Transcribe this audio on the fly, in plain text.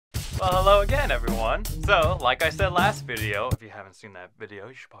Well, hello again, everyone. So, like I said last video, if you haven't seen that video,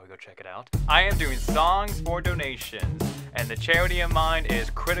 you should probably go check it out. I am doing songs for donations, and the charity of mine is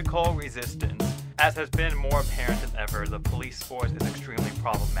Critical Resistance. As has been more apparent than ever, the police force is extremely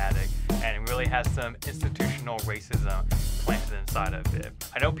problematic, and it really has some institutional racism planted inside of it.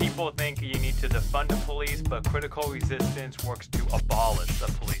 I know people think you need to defund the police, but Critical Resistance works to abolish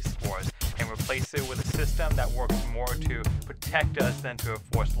the police force and replace it with a system that works more to protect us than to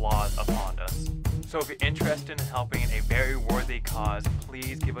enforce laws upon us. So if you're interested in helping a very worthy cause,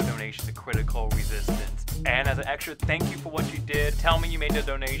 please give a donation to Critical Resistance. And as an extra thank you for what you did, tell me you made the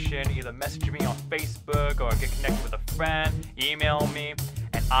donation, either message me on Facebook or get connected with a friend, email me,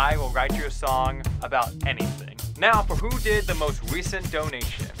 and I will write you a song about anything. Now for who did the most recent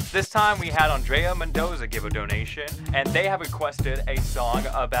donation. This time we had Andrea Mendoza give a donation, and they have requested a song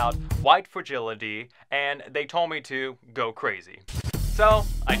about white fragility, and they told me to go crazy. So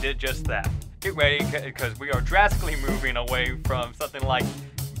I did just that. Get ready, because we are drastically moving away from something like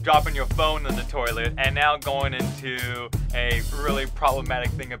dropping your phone in the toilet and now going into a really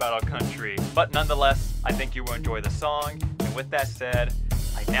problematic thing about our country. But nonetheless, I think you will enjoy the song, and with that said,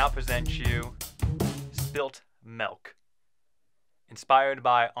 I now present you Spilt Milk, inspired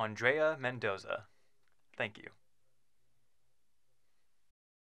by Andrea Mendoza. Thank you.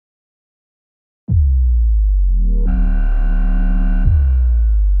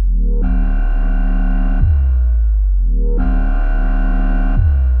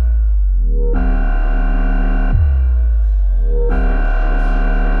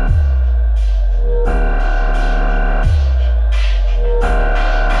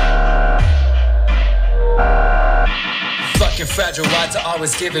 Fragile rights are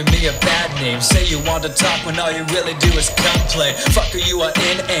always giving me a bad name. Say you want to talk when all you really do is complain. Fucker, you are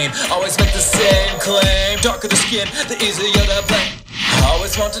inane, always make the same claim. Darker the skin, the easier to blame.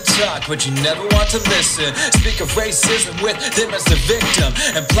 Always want to talk, but you never want to listen. Speak of racism with them as the victim,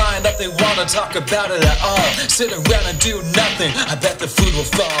 implying that they want to talk about it at all. Sit around and do nothing, I bet the food will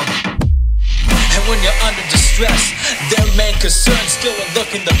fall. And when you're under distress, their main concern still are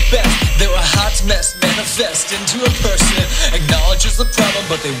looking the best. They're a hot mess manifest into a person. Acknowledges the problem,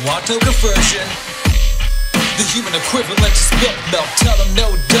 but they want no conversion. The human equivalent to spilt milk. Tell them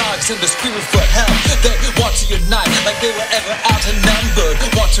no dogs and they're screaming for help. They want to unite like they were ever outnumbered.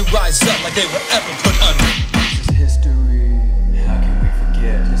 Want to rise up like they were ever put under. This is history, how can we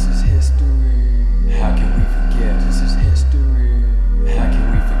forget? This is history, how can we forget? This is history, how can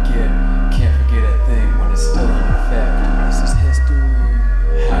we forget? Can't forget a thing when it's still in effect. This is history,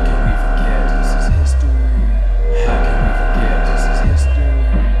 how can we forget? This is history, how can we forget? This is history,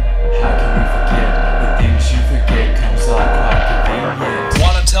 how can we forget? The things you forget comes off quite convenient.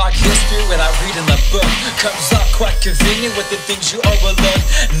 Wanna talk history when I read in the book? Comes off quite convenient with the things you overlook.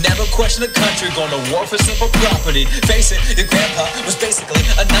 Never question a country going to war for simple property. Face it, your grandpa was basically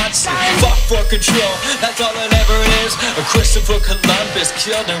a Nazi. Fought for control, that's all it ever is. A Christopher Columbus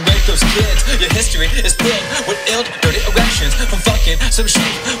killed and raped those kids. Your history is filled with ill, dirty erections from fucking some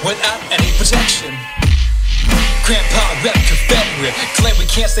sheep without any protection. Grandpa rep Confederate, claim we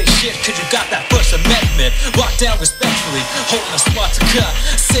can't say shit cause you got that First Amendment. Walk down respectfully, holding a swastika.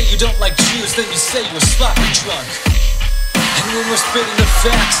 Say you don't like Jews, then you say you were sloppy drunk. And when we're spitting the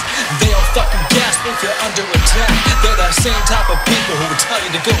facts, they all fucking gasp if you're under attack. They're the same type of people who will tell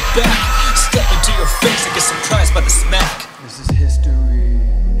you to go back. Step into your face and get surprised by the smack. This is history,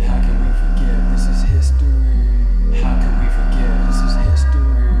 how can we forget? This is history, how can we forget? This is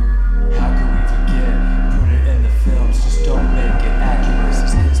history, how can we forget? Put it in the films, just don't make it accurate. This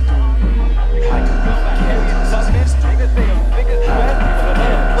is history, how can we forget? Some men think that they are the biggest threat, but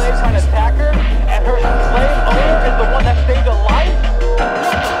let a slave try to attack her, and her slave owner is the one that saved her life? What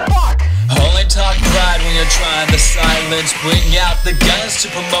the fuck? Only talk pride when you're trying to silence. Bring out the guns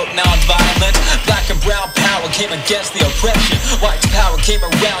to promote non-violence. Black and brown power came against the oppression. White power came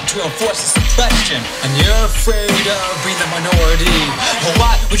around to enforce the suppression. And you're afraid of being the minority. Well,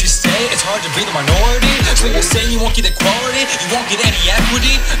 why would you say it's hard to be the minority? So you're saying you won't get equality? You won't get any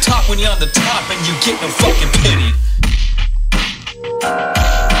equity? Talk when you're on the top and you get no fucking pity.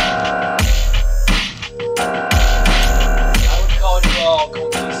 I would call you all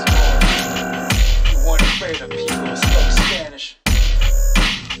conquistadors. You weren't afraid of people who spoke Spanish.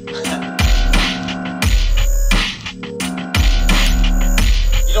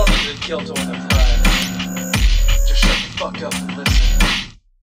 You don't need the guilt or the pride. Just shut the fuck up and